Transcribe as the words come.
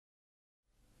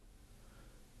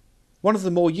One of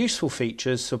the more useful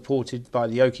features supported by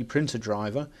the Oki printer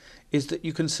driver is that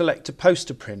you can select a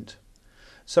poster print.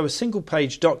 So a single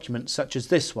page document such as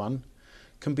this one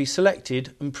can be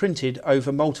selected and printed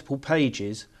over multiple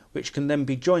pages, which can then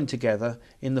be joined together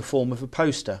in the form of a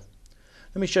poster.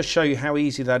 Let me just show you how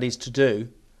easy that is to do.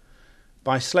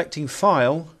 By selecting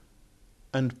File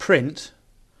and Print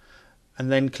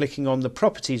and then clicking on the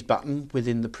Properties button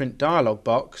within the Print dialog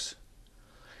box,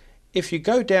 if you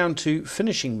go down to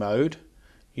Finishing Mode,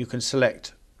 you can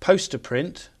select Poster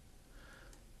Print,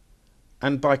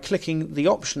 and by clicking the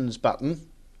Options button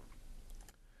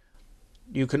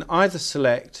you can either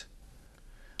select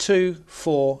 2,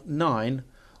 4, 9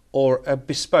 or a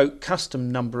bespoke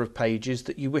custom number of pages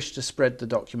that you wish to spread the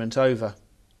document over.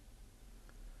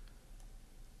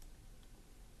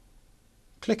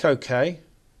 Click OK,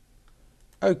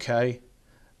 OK,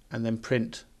 and then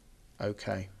print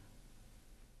OK.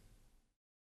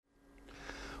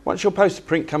 Once your poster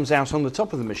print comes out on the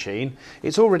top of the machine,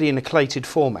 it's already in a collated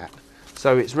format,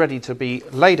 so it's ready to be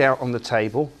laid out on the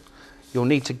table. You'll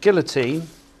need to guillotine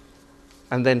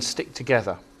and then stick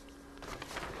together.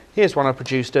 Here's one I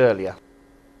produced earlier.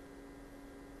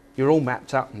 You're all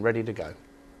mapped up and ready to go.